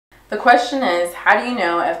The question is, how do you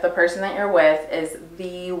know if the person that you're with is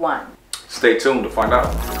the one? Stay tuned to find out.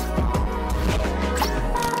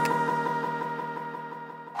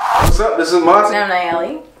 What's up? This is Monty. And I'm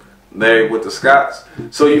Nayeli. Married with the Scotts.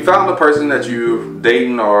 So you found the person that you're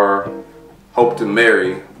dating or hope to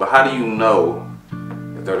marry, but how do you know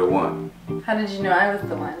if they're the one? How did you know I was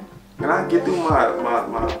the one? Can I get through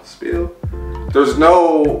my spiel? There's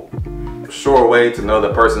no sure way to know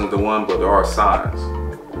the person's the one, but there are signs.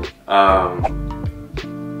 How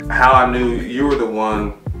I knew you were the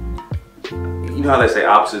one, you know how they say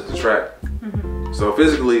opposites attract? Mm-hmm. So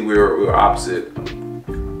physically we were opposite.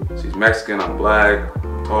 She's Mexican, I'm black,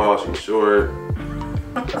 I'm tall, she's short.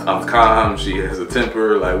 I'm calm, she has a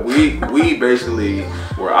temper. Like we basically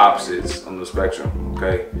were opposites on the spectrum,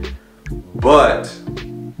 okay? But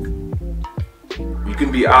you can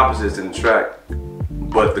be opposites and attract,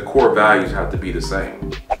 but the core values have to be the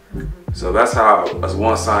same. So that's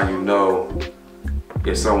one sign you know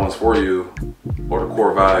if someone's for you or the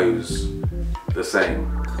core values the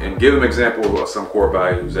same. And give them an example of some core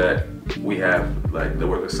values that we have, like that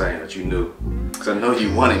were the same, that you knew. Because I know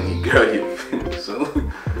you wanted me, girl.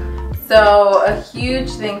 So a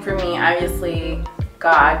huge thing for me, obviously,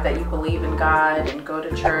 God, that you believe in God and go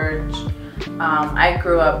to church. I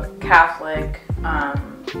grew up Catholic,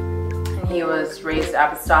 and he was raised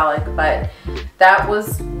apostolic, but that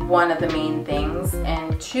was one of the main things.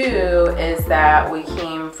 And two is that we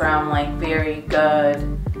came from like very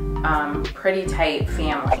good, pretty tight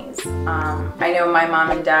families. I know my mom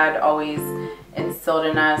and dad always instilled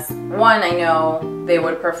in us, one, I know they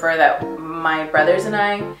would prefer that my brothers and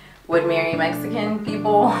I would marry Mexican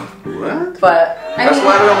people. What? But that's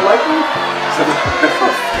why they don't like me?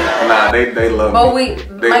 Nah, they love me.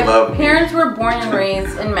 My parents were born and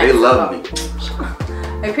raised in Mexico. They love me.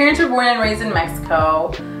 My parents were born and raised in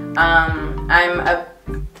Mexico. I'm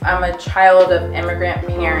a child of immigrant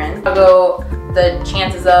parents. So the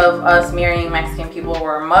chances of us marrying Mexican people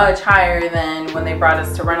were much higher than when they brought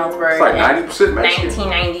us to Reynoldsburg like 90% Mexican.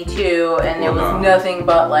 1992, and there was nothing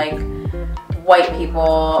but like white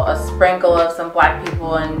people, a sprinkle of some black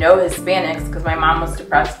people, and no Hispanics because my mom was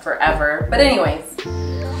depressed forever. But anyways,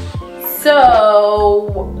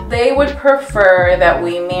 so they would prefer that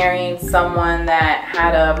we married someone that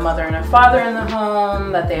had a mother and a father in the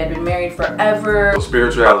home, that they had been married forever. So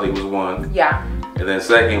spirituality was one. Yeah. And then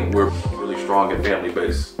second, we're really strong in family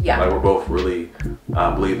base. Yeah. Like we're both really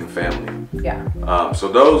believe in family. Yeah. So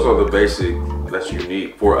those are the basic, that's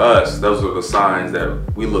unique. For us, those are the signs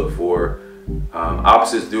that we look for.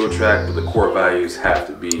 Opposites do attract, but the core values have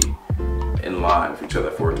to be in line with each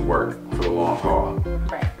other for it to work for the long haul.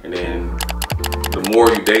 Right. And then the more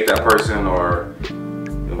you date that person or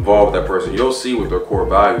involve that person, you'll see what their core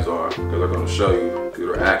values are, because they're going to show you through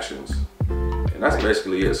their actions. And that's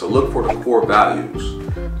basically it. So look for the core values.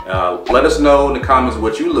 Let us know in the comments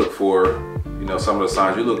what you look for, you know, some of the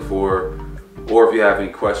signs you look for, or if you have any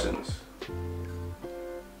questions.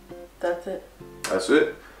 That's it. That's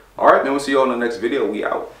it. All right, then we'll see you on the next video. We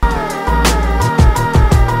out.